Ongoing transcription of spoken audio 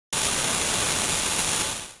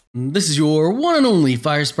This is your one and only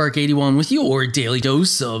FireSpark81 with your daily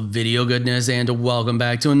dose of video goodness, and welcome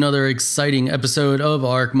back to another exciting episode of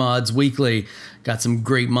Ark Mods Weekly. Got some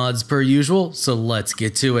great mods per usual, so let's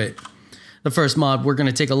get to it. The first mod we're going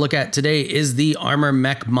to take a look at today is the Armor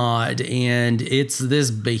Mech mod, and it's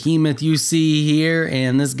this behemoth you see here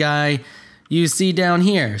and this guy you see down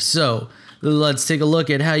here. So let's take a look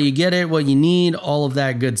at how you get it, what you need, all of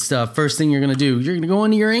that good stuff. First thing you're going to do, you're going to go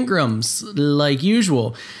into your engrams like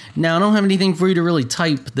usual. Now, I don't have anything for you to really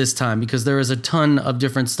type this time because there is a ton of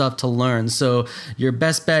different stuff to learn. So your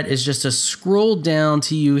best bet is just to scroll down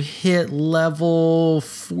till you hit level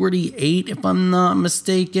 48, if I'm not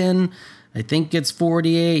mistaken. I think it's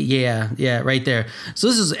 48. Yeah, right there. So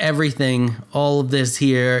this is everything, all of this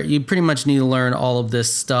here. You pretty much need to learn all of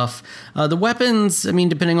this stuff. The weapons, I mean,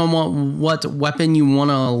 depending on what weapon you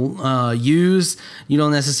want to use, you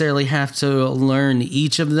don't necessarily have to learn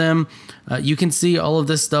each of them. You can see all of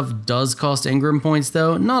this stuff does cost engram points,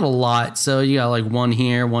 though. Not a lot. So you got like one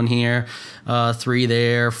here, 3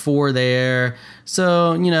 there, 4 there.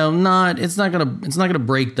 So, you know, it's not gonna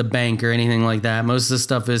break the bank or anything like that. Most of the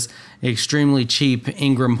stuff is extremely cheap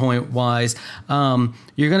engram point wise.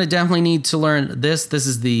 You're gonna definitely need to learn this. This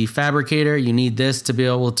is the fabricator. You need this to be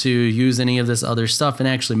able to use any of this other stuff and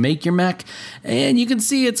actually make your mech. And you can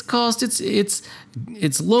see its cost. It's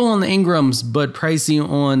low on the engrams, but pricey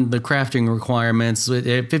on the crafting requirements. With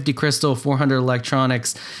 50 crystal, 400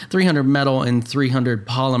 electronics, 300 metal, and 300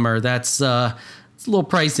 polymer. That's it's a little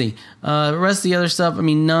pricey. The rest of the other stuff, I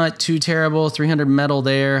mean, not too terrible. 300 metal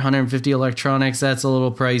there, 150 electronics, that's a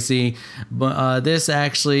little pricey. But this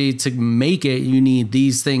actually, to make it, you need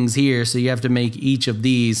these things here. So you have to make each of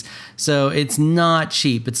these. So it's not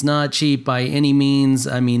cheap. It's not cheap by any means.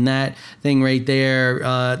 I mean, that thing right there,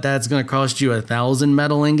 that's going to cost you 1,000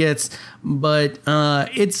 metal ingots. But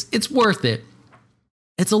it's worth it.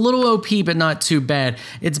 It's a little OP, but not too bad.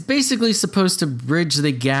 It's basically supposed to bridge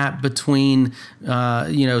the gap between,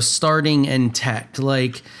 starting and tech,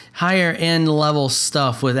 like higher end level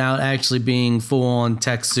stuff without actually being full on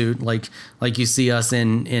tech suit like you see us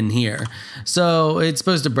in here. So it's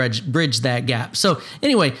supposed to bridge that gap. So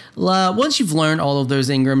anyway, once you've learned all of those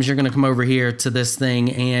engrams, you're going to come over here to this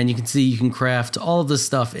thing, and you can see you can craft all of the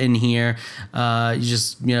stuff in here. You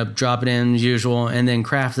just drop it in as usual, and then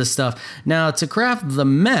craft the stuff. Now, to craft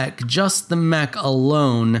the mech, just the mech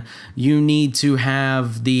alone, you need to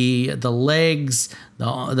have the legs,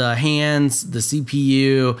 the hands, the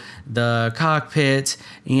CPU, the cockpit,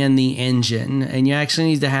 and the engine. And you actually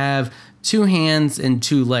need to have 2 hands and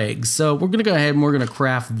 2 legs. So we're gonna go ahead and we're gonna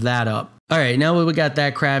craft that up. All right, now that we got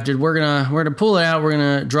that crafted, we're gonna pull it out. We're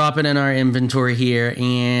gonna drop it in our inventory here,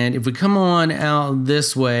 and if we come on out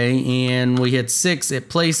this way and we hit 6, it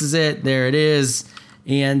places it. There it is.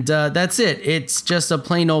 And that's it. It's just a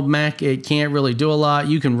plain old mech. It can't really do a lot.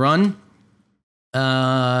 You can run.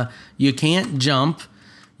 You can't jump.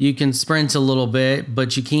 You can sprint a little bit,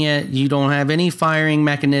 but you don't have any firing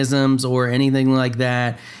mechanisms or anything like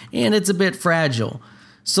that. And it's a bit fragile.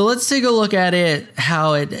 So let's take a look at it,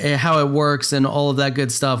 how it works and all of that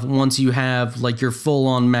good stuff once you have like your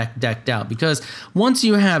full-on mech decked out. Because once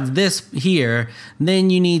you have this here,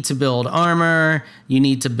 then you need to build armor, you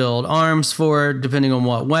need to build arms for it, depending on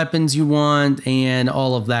what weapons you want, and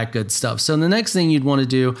all of that good stuff. So the next thing you'd want to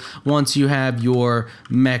do once you have your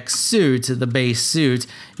mech suit, the base suit,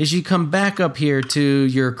 is you come back up here to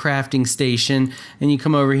your crafting station, and you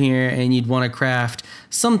come over here and you'd want to craft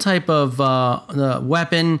some type of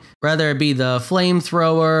weapon, whether it be the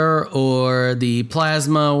flamethrower or the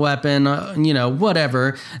plasma weapon,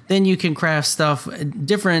 whatever. Then you can craft stuff.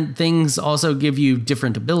 Different things also give you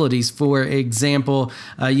different abilities. For example,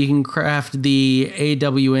 you can craft the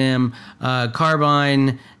AWM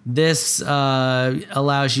carbine. This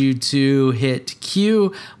allows you to hit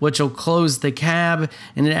Q, which will close the cab,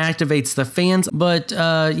 and it activates the fans. But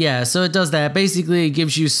yeah, so it does that. Basically, it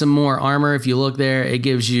gives you some more armor. If you look there, it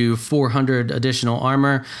gives you 400 additional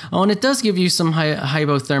armor. Oh, and it does give you some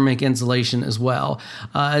hypothermic insulation as well.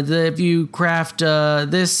 If you craft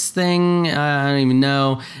this thing, I don't even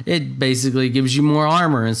know, it basically gives you more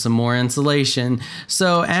armor and some more insulation.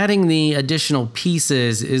 So adding the additional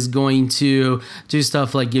pieces is going to do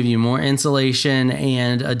stuff like give you more insulation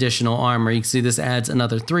and additional armor. You can see this adds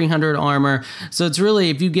another 300 armor. So it's really,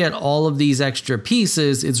 if you get all of these extra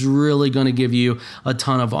pieces, it's really going to give you a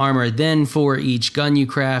ton of armor. Then for each gun you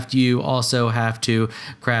craft, you also have to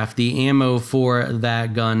craft the ammo for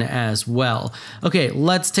that gun as well. Okay,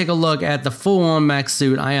 let's take a look at the full-on mech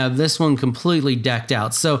suit. I have this one completely decked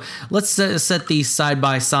out. So let's set these side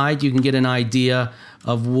by side. You can get an idea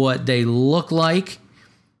of what they look like.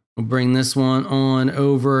 We'll bring this one on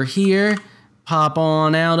over here. Pop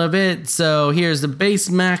on out of it. So here's the base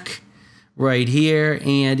mech right here,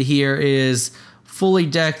 and here is fully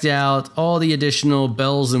decked out, all the additional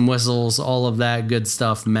bells and whistles, all of that good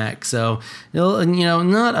stuff mech. So, you know,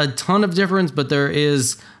 not a ton of difference, but there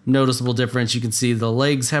is noticeable difference. You can see the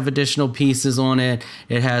legs have additional pieces on it.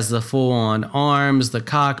 It has the full-on arms, the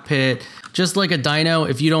cockpit. Just like a dyno,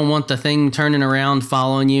 if you don't want the thing turning around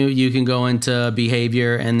following you, you can go into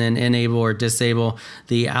behavior and then enable or disable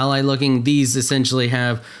the ally looking. These essentially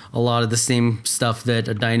have a lot of the same stuff that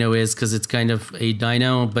a dyno is, because it's kind of a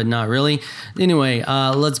dyno, but not really. Anyway,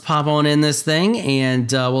 let's pop on in this thing,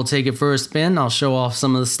 and we'll take it for a spin. I'll show off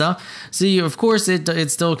some of the stuff. See, of course, it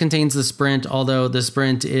still contains the sprint, although the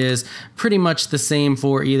sprint is pretty much the same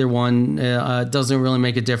for either one. It doesn't really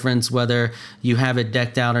make a difference whether you have it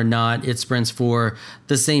decked out or not. It sprints for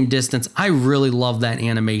the same distance. I really love that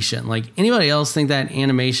animation. Like, anybody else think that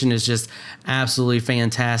animation is just absolutely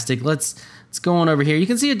fantastic? Let's go on over here. You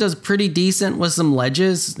can see it does pretty decent with some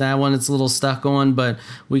ledges. That one it's a little stuck on, but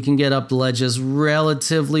we can get up the ledges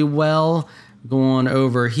relatively well. Go on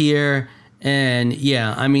over here, and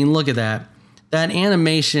yeah, I mean, look at that. That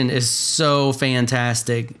animation is so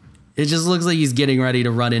fantastic. It just looks like he's getting ready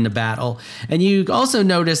to run into battle. And you also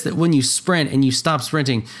notice that when you sprint and you stop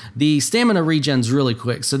sprinting, the stamina regens really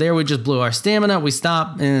quick. So there we just blew our stamina, we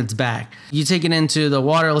stop, and it's back. You take it into the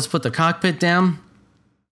water. Let's put the cockpit down.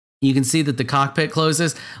 You can see that the cockpit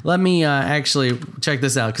closes. Let me actually check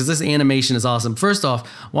this out, because this animation is awesome. First off,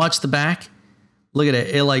 watch the back. Look at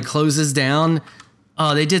it. It like closes down.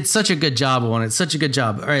 Oh, they did such a good job on it. Such a good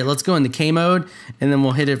job. All right, let's go into K mode, and then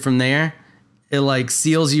we'll hit it from there. It like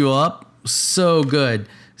seals you up. So good.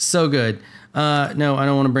 So good. No, I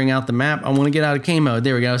don't want to bring out the map. I want to get out of K mode.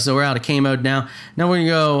 There we go. So we're out of K mode now. Now we're going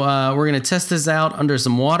to go, we're going to test this out under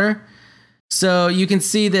some water. So you can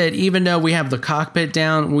see that even though we have the cockpit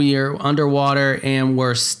down, we are underwater and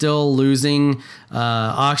we're still losing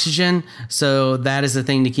oxygen. So that is the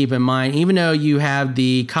thing to keep in mind. Even though you have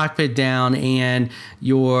the cockpit down and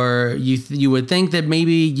you would think that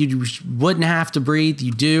maybe you wouldn't have to breathe.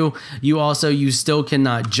 You do. You still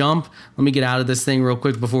cannot jump. Let me get out of this thing real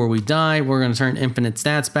quick before we die. We're going to turn infinite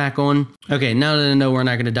stats back on. Okay, now that I know we're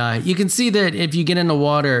not going to die. You can see that if you get in the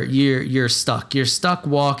water, you're stuck. You're stuck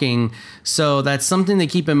walking. So that's something to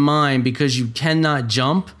keep in mind, because you cannot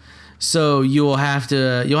jump. So you'll have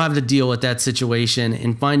to deal with that situation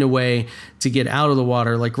and find a way to get out of the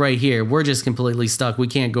water. Like right here, we're just completely stuck. We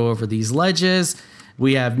can't go over these ledges.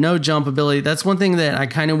 We have no jump ability. That's one thing that I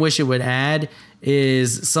kind of wish it would add,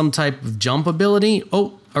 is some type of jump ability.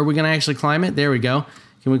 Oh, are we going to actually climb it? There we go.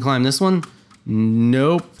 Can we climb this one?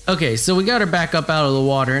 Nope. Okay, so we got her back up out of the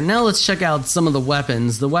water. Now let's check out some of the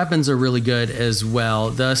weapons. The weapons are really good as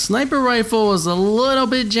well. The sniper rifle is a little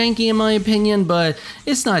bit janky in my opinion, but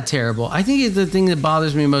it's not terrible. I think the thing that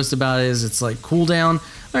bothers me most about it is it's like cooldown.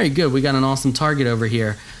 All right, good. We got an awesome target over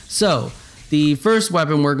here. So the first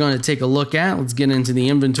weapon we're going to take a look at. Let's get into the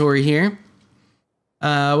inventory here.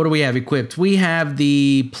 What do we have equipped? We have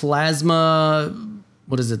the plasma...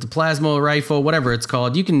 What is it? The plasma rifle, whatever it's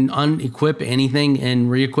called. You can unequip anything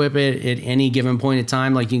and re-equip it at any given point in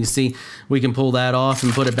time. Like you can see, we can pull that off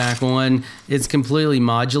and put it back on. It's completely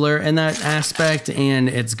modular in that aspect, and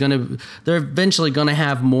they're eventually gonna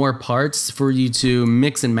have more parts for you to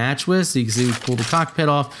mix and match with. So you can see, we pull the cockpit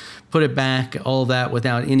off, put it back, all that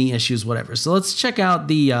without any issues, whatever. So let's check out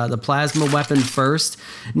the plasma weapon first.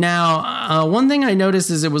 Now, one thing I noticed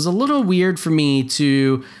is it was a little weird for me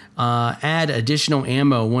to add additional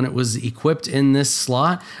ammo when it was equipped in this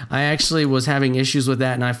slot. I actually was having issues with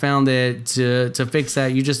that, and I found that to fix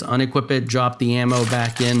that, you just unequip it, drop the ammo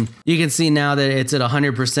back in. You can see now that it's at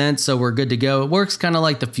 100%, so we're good to go. It works kind of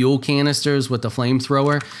like the fuel canisters with the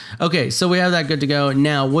flamethrower. Okay, so we have that good to go.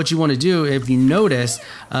 Now, what you want to do, if you notice,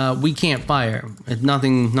 we can't fire. If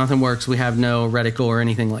nothing works, we have no reticle or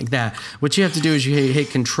anything like that. What you have to do is you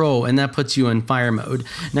hit control, and that puts you in fire mode.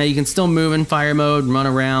 Now, you can still move in fire mode, run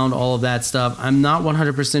around, all of that stuff. I'm not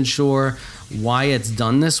 100% sure why it's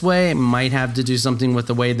done this way. It might have to do something with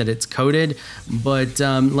the way that it's coded, but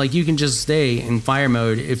like you can just stay in fire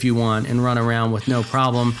mode if you want and run around with no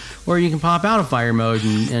problem, or you can pop out of fire mode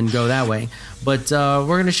and go that way. But we're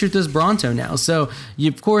going to shoot this Bronto now. So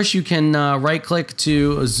of course you can right click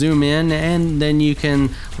to zoom in, and then you can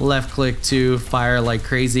left click to fire like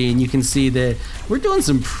crazy, and you can see that we're doing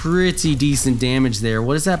some pretty decent damage there.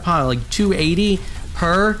 What is that pop? Like 280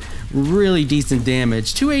 per? Really decent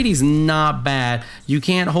damage. 280 is not bad. You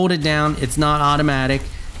can't hold it down. It's not automatic.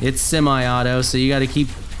 It's semi-auto, so you got to keep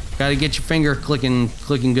Got to get your finger clicking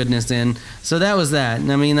goodness in. So that was that.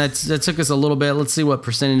 And I mean, that took us a little bit. Let's see what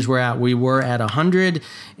percentage we're at. We were at 100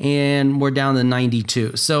 and we're down to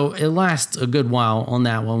 92. So it lasts a good while on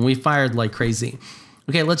that one. We fired like crazy.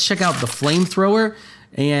 Okay, let's check out the flamethrower.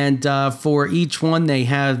 And for each one, they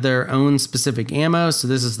have their own specific ammo. So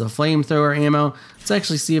this is the flamethrower ammo. Let's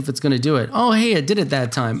actually see if it's going to do it. Oh, hey, it did it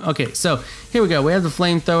that time. Okay, so here we go. We have the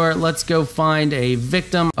flamethrower. Let's go find a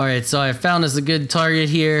victim. All right, so I found us a good target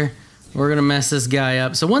here. We're going to mess this guy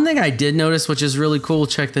up. So one thing I did notice, which is really cool,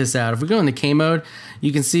 check this out. If we go into K mode,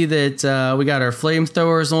 you can see that we got our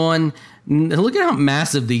flamethrowers on. Look at how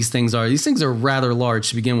massive these things are. These things are rather large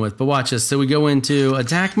to begin with, but watch this. So we go into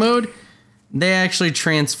attack mode. They actually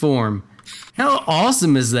transform. How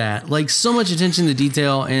awesome is that? Like, so much attention to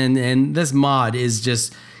detail, and this mod is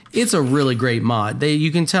just, it's a really great mod.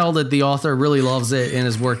 You can tell that the author really loves it and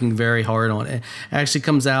is working very hard on it. Actually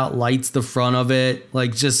comes out, lights the front of it,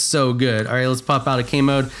 like just so good. All right, let's pop out of K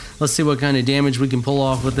mode. Let's see what kind of damage we can pull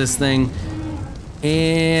off with this thing.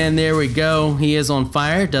 And there we go. He is on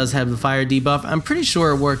fire, does have the fire debuff. I'm pretty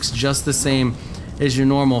sure it works just the same as your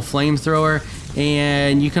normal flamethrower.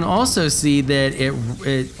 And you can also see that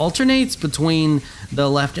it alternates between the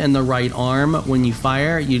left and the right arm when you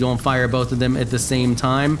fire. You don't fire both of them at the same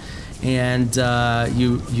time, and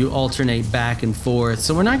you alternate back and forth.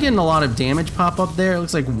 So we're not getting a lot of damage pop up there. It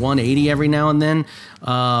looks like 180 every now and then.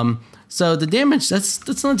 So the damage,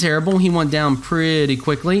 that's not terrible. He went down pretty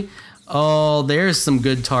quickly. Oh, there's some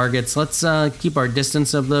good targets. Let's keep our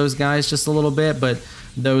distance of those guys just a little bit, but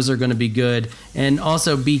those are going to be good. And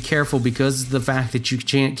also be careful, because of the fact that you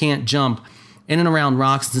can't jump in and around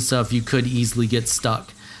rocks and stuff, you could easily get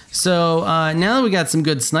stuck. So now that we got some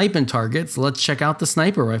good sniping targets, let's check out the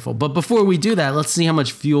sniper rifle. But before we do that, let's see how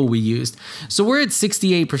much fuel we used. So we're at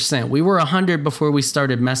 68%. We were 100 before we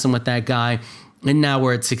started messing with that guy, and now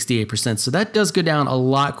we're at 68%. So that does go down a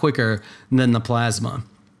lot quicker than the plasma.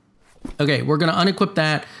 Okay, we're going to unequip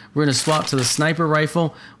that. We're going to swap to the sniper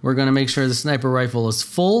rifle. We're going to make sure the sniper rifle is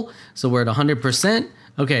full. So we're at 100%.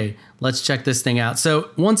 Okay, let's check this thing out. So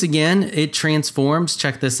once again, it transforms.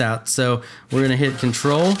 Check this out. So we're going to hit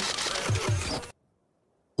control.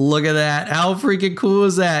 Look at that. How freaking cool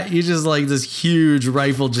is that? You just, like, this huge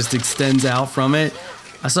rifle just extends out from it.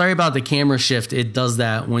 Sorry about the camera shift. It does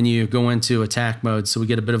that when you go into attack mode. So we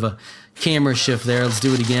get a bit of a camera shift there. Let's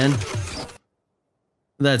do it again.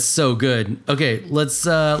 That's so good. Okay, let's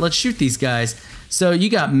shoot these guys. So you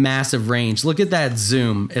got massive range. Look at that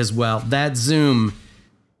zoom as well. That zoom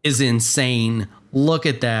is insane. Look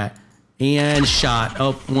at that. And shot.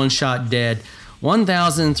 Oh, one shot dead.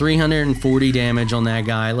 1,340 damage on that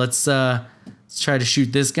guy. Let's try to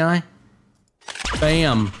shoot this guy.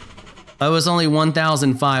 Bam. That was only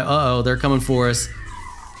 1,005. Uh-oh, they're coming for us.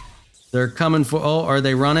 They're coming for... Oh, are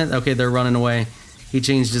they running? Okay, they're running away. He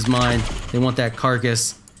changed his mind. They want that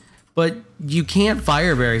carcass. But you can't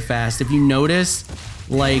fire very fast. If you notice,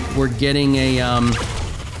 like, we're getting a,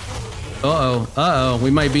 Uh-oh. We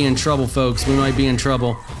might be in trouble, folks. We might be in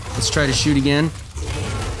trouble. Let's try to shoot again.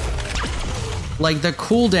 Like, the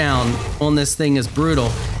cooldown on this thing is brutal.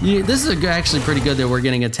 This is actually pretty good that we're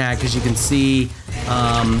getting attacked, because you can see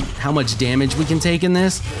how much damage we can take in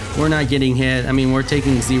this. We're not getting hit. I mean, we're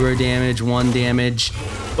taking 0 damage, 1 damage.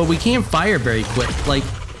 But we can't fire very quick. Like,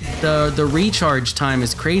 the recharge time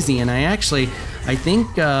is crazy, and I think,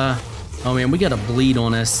 oh man, we got a bleed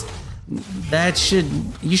on us.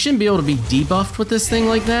 You shouldn't be able to be debuffed with this thing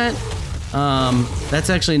like that. That's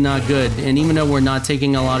actually not good, and even though we're not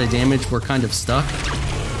taking a lot of damage, we're kind of stuck.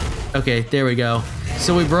 Okay, there we go.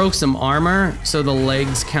 So we broke some armor, so the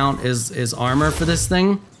legs count as armor for this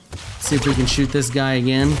thing. Let's see if we can shoot this guy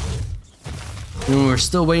again. And we're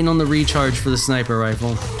still waiting on the recharge for the sniper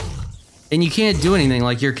rifle. And you can't do anything,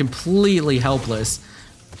 like, you're completely helpless.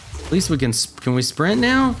 At least we can we sprint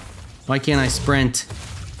now? Why can't I sprint?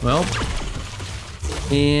 Well,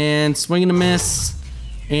 and swing and a miss.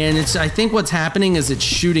 And I think what's happening is it's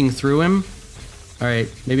shooting through him. All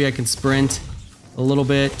right, maybe I can sprint a little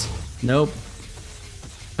bit. Nope.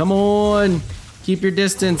 Come on, keep your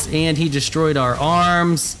distance. And he destroyed our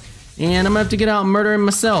arms. And I'm gonna have to get out and murder him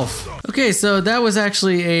myself. Okay, so that was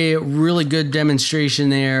actually a really good demonstration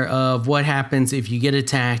there of what happens if you get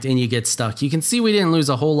attacked and you get stuck. You can see we didn't lose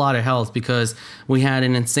a whole lot of health because we had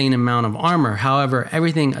an insane amount of armor. However,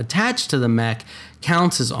 everything attached to the mech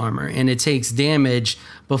counts as armor, and it takes damage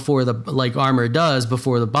before the, like armor does,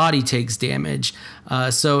 before the body takes damage.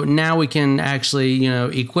 So now we can actually, you know,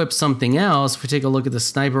 equip something else. If we take a look at the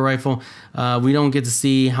sniper rifle, we don't get to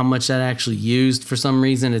see how much that actually used for some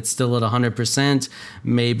reason. It's still at 100%,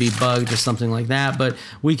 maybe bugged or something like that, but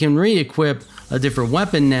we can re-equip a different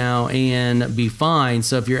weapon now and be fine.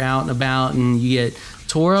 So if you're out and about and you get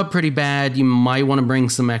tore up pretty bad, you might want to bring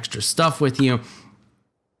some extra stuff with you.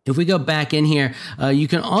 If we go back in here, you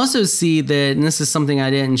can also see that, and this is something I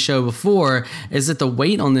didn't show before, is that the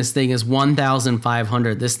weight on this thing is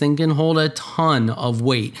 1,500. This thing can hold a ton of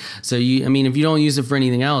weight. So I mean, if you don't use it for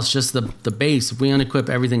anything else, just the base, if we unequip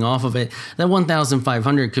everything off of it, that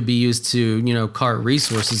 1,500 could be used to, you know, cart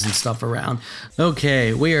resources and stuff around.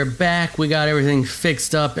 Okay, we are back. We got everything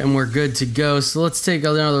fixed up and we're good to go. So let's take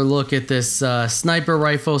another look at this sniper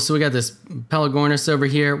rifle. So we got this Pelagornis over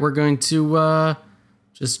here. We're going to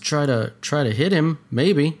just try to hit him.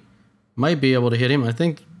 Maybe. Might be able to hit him. I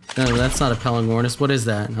think, no, that's not a Pelagornis. What is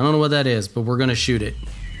that? I don't know what that is, but we're going to shoot it.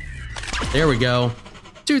 There we go.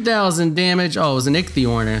 2,000 damage. Oh, it was an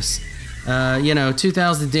Ichthyornis. You know,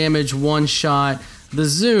 2,000 damage, one shot. The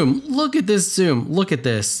zoom. Look at this zoom. Look at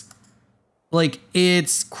this. Like,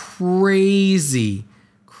 it's crazy.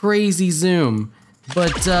 Crazy zoom.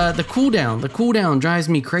 But the cooldown drives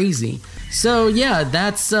me crazy. So yeah,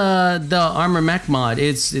 that's the Armor Mech mod.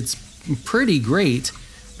 It's pretty great.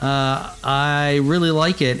 I really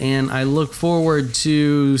like it, and I look forward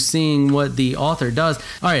to seeing what the author does.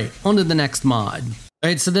 All right, on to the next mod. All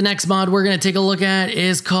right, so the next mod we're going to take a look at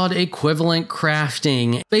is called Equivalent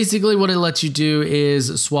Crafting. Basically, what it lets you do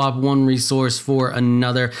is swap one resource for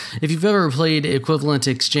another. If you've ever played Equivalent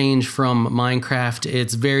Exchange from Minecraft,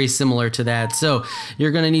 it's very similar to that. So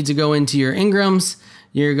you're going to need to go into your engrams.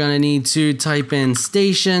 You're going to need to type in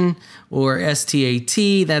station or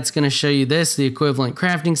STAT. That's going to show you this, the equivalent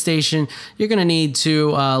crafting station. You're going to need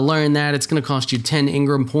to learn that. It's going to cost you 10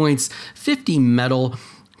 engram points, 50 metal,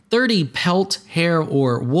 30 pelt, hair,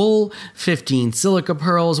 or wool, 15 silica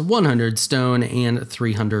pearls, 100 stone, and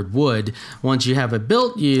 300 wood. Once you have it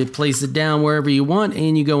built, you place it down wherever you want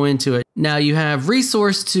and you go into it. Now you have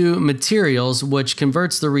resource to materials, which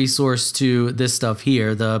converts the resource to this stuff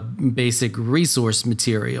here, the basic resource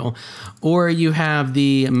material. Or you have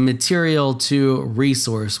the material to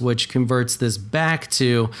resource, which converts this back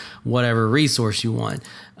to whatever resource you want.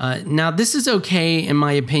 Now this is okay in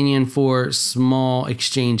my opinion for small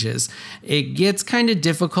exchanges. It gets kind of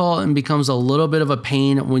difficult and becomes a little bit of a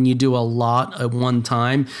pain when you do a lot at one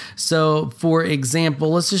time. So for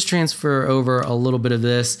example, let's just transfer over a little bit of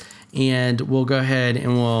this and we'll go ahead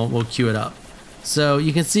and we'll queue it up. So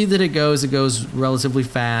you can see that it goes relatively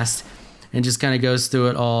fast and just kind of goes through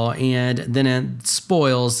it all, and then it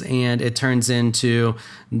spoils and it turns into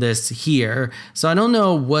this here. So I don't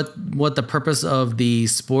know what the purpose of the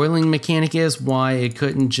spoiling mechanic is, why it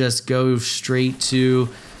couldn't just go straight to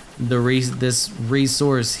this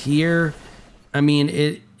resource here. I mean,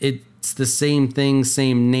 it's the same thing,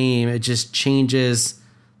 same name, it just changes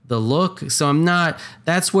the look. So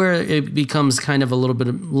that's where it becomes kind of a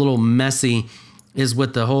little messy, is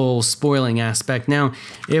with the whole spoiling aspect. Now,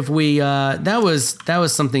 if we that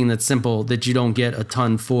was something that's simple that you don't get a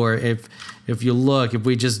ton for. If you look, if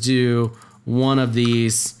we just do one of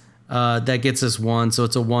these, that gets us one, so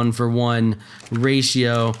it's a 1-for-1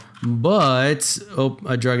 ratio. But oh,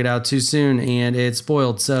 I drug it out too soon and it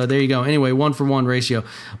spoiled. So there you go. Anyway, 1-for-1 ratio.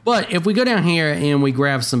 But if we go down here and we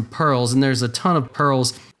grab some pearls, and there's a ton of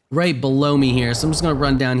pearls right below me here, so I'm just gonna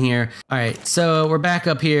run down here. All right, so we're back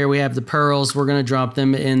up here. We have the pearls. We're gonna drop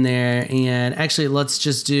them in there, and actually let's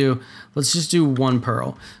just do one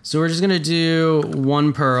pearl. So we're just gonna do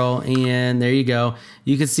one pearl, and there you go.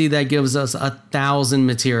 You can see that gives us 1,000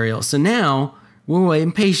 material. So now we're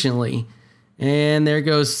waiting patiently, and there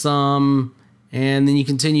goes some, and then you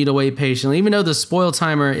continue to wait patiently. Even though the spoil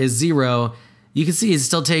timer is 0, you can see it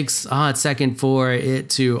still takes a hot second for it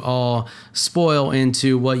to all spoil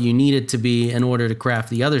into what you need it to be in order to craft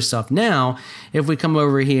the other stuff. Now, if we come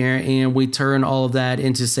over here and we turn all of that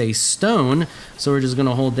into, say, stone, so we're just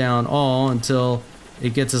gonna hold down all until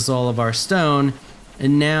it gets us all of our stone,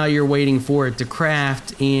 and now you're waiting for it to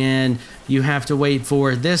craft, and you have to wait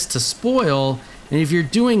for this to spoil. And if you're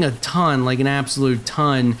doing a ton, like an absolute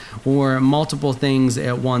ton, or multiple things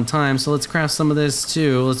at one time, so let's craft some of this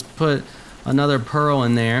too. Let's put another pearl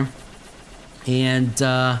in there, and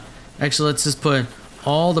actually let's just put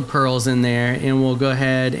all the pearls in there, and we'll go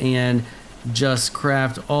ahead and just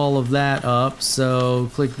craft all of that up. So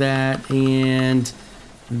click that, and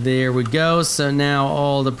there we go. So now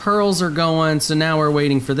all the pearls are going. So now we're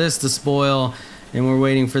waiting for this to spoil, and we're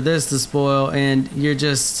waiting for this to spoil, and you're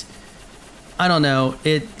just, I don't know.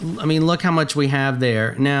 I mean, look how much we have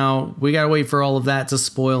there. Now we gotta wait for all of that to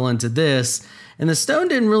spoil into this, and the stone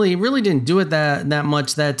didn't really didn't do it that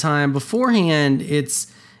much that time. Beforehand, it's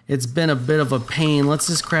been a bit of a pain. Let's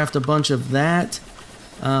just craft a bunch of that,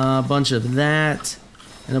 a bunch of that,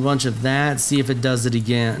 and a bunch of that. See if it does it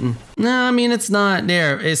again. No, I mean, it's not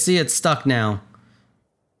there. See, it's stuck now.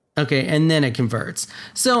 Okay, and then it converts.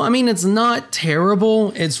 So, I mean, it's not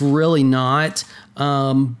terrible. It's really not.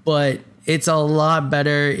 But it's a lot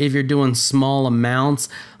better if you're doing small amounts.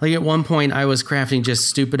 Like at one point, I was crafting just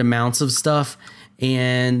stupid amounts of stuff,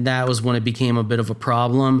 and that was when it became a bit of a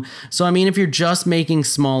problem. So, I mean, if you're just making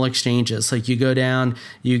small exchanges, like you go down,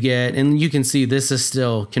 you get, and you can see this is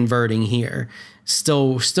still converting here.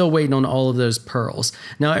 Still waiting on all of those pearls.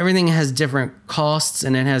 Now everything has different costs,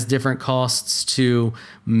 and it has different costs to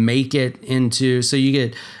make it into. So you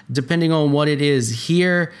get, depending on what it is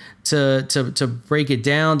here to break it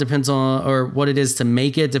down, depends on, or what it is to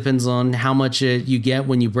make it depends on how much you get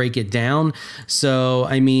when you break it down. So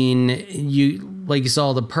I mean, like you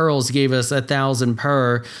saw, the pearls gave us 1,000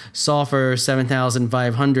 per, sulfur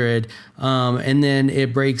 7,500, and then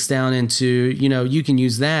it breaks down into, you know, you can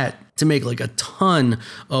use that to make like a ton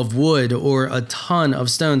of wood or a ton of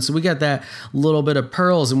stone. So we got that little bit of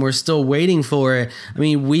pearls, and we're still waiting for it. I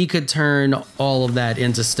mean, we could turn all of that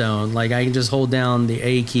into stone. Like I can just hold down the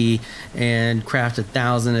A key and craft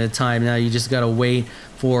 1,000 at a time. Now you just got to wait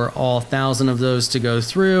for all 1,000 of those to go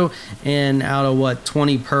through, and out of what,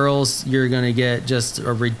 20 pearls, you're gonna get just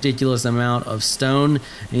a ridiculous amount of stone,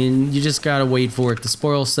 and you just gotta wait for it to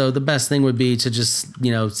spoil. So the best thing would be to just,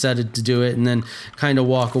 you know, set it to do it and then kind of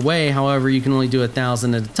walk away. However, you can only do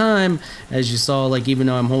 1,000 at a time, as you saw. Like, even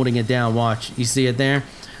though I'm holding it down, watch, you see it there?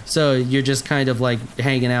 So you're just kind of like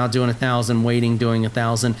hanging out, doing 1,000, waiting, doing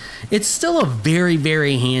 1,000. It's still a very,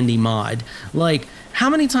 very handy mod. Like, how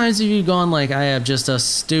many times have you gone like, I have just a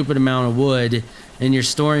stupid amount of wood, and you're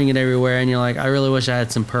storing it everywhere, and you're like, I really wish I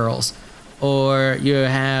had some pearls. Or you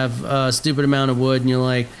have a stupid amount of wood, and you're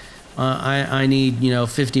like, I need, you know,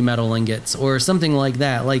 50 metal ingots or something like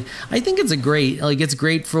that. Like, I think it's it's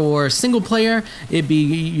great for single player. It'd be,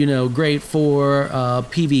 you know, great for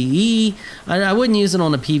PvE. I wouldn't use it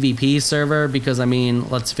on a PvP server because, I mean,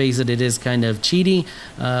 let's face it, it is kind of cheaty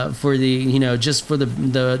for the, you know, just for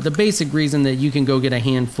the basic reason that you can go get a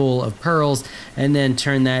handful of pearls and then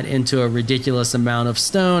turn that into a ridiculous amount of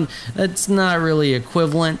stone. That's not really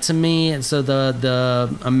equivalent to me, and so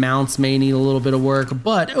the amounts may need a little bit of work,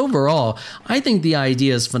 but overall, I think the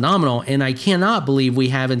idea is phenomenal, and I cannot believe we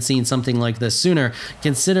haven't seen something like this sooner,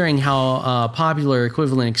 considering how popular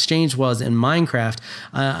Equivalent Exchange was in Minecraft.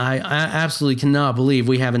 I absolutely cannot believe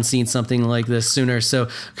we haven't seen something like this sooner. So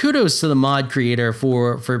kudos to the mod creator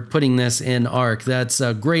for putting this in Ark. That's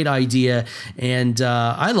a great idea, and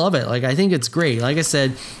I love it. Like, I think it's great. Like I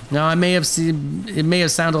said, now it may have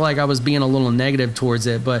sounded like I was being a little negative towards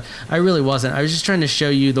it, but I really wasn't. I was just trying to show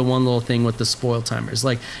you the one little thing with the spoil timers.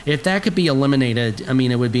 Like, if that could be eliminated, I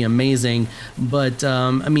mean, it would be amazing. But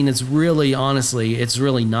I mean, it's really, honestly, it's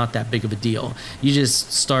really not that big of a deal. You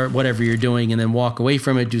just start whatever you're doing and then walk away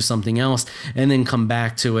from it, do something else, and then come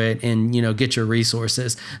back to it and, you know, get your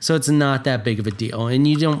resources. So it's not that big of a deal, and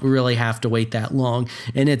you don't really have to wait that long.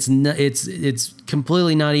 And it's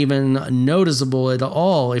completely not even noticeable at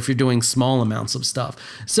all if you're doing small amounts of stuff.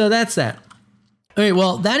 So that's that. All right,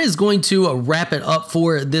 well, that is going to wrap it up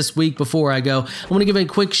for this week. Before I go, I want to give a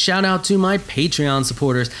quick shout out to my Patreon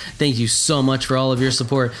supporters. Thank you so much for all of your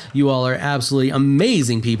support. You all are absolutely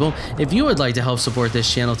amazing people. If you would like to help support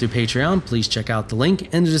this channel through Patreon, please check out the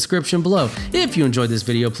link in the description below. If you enjoyed this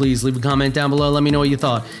video, please leave a comment down below. Let me know what you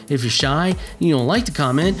thought. If you're shy and you don't like to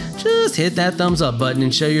comment, just hit that thumbs up button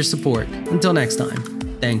and show your support. Until next time,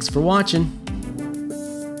 thanks for watching.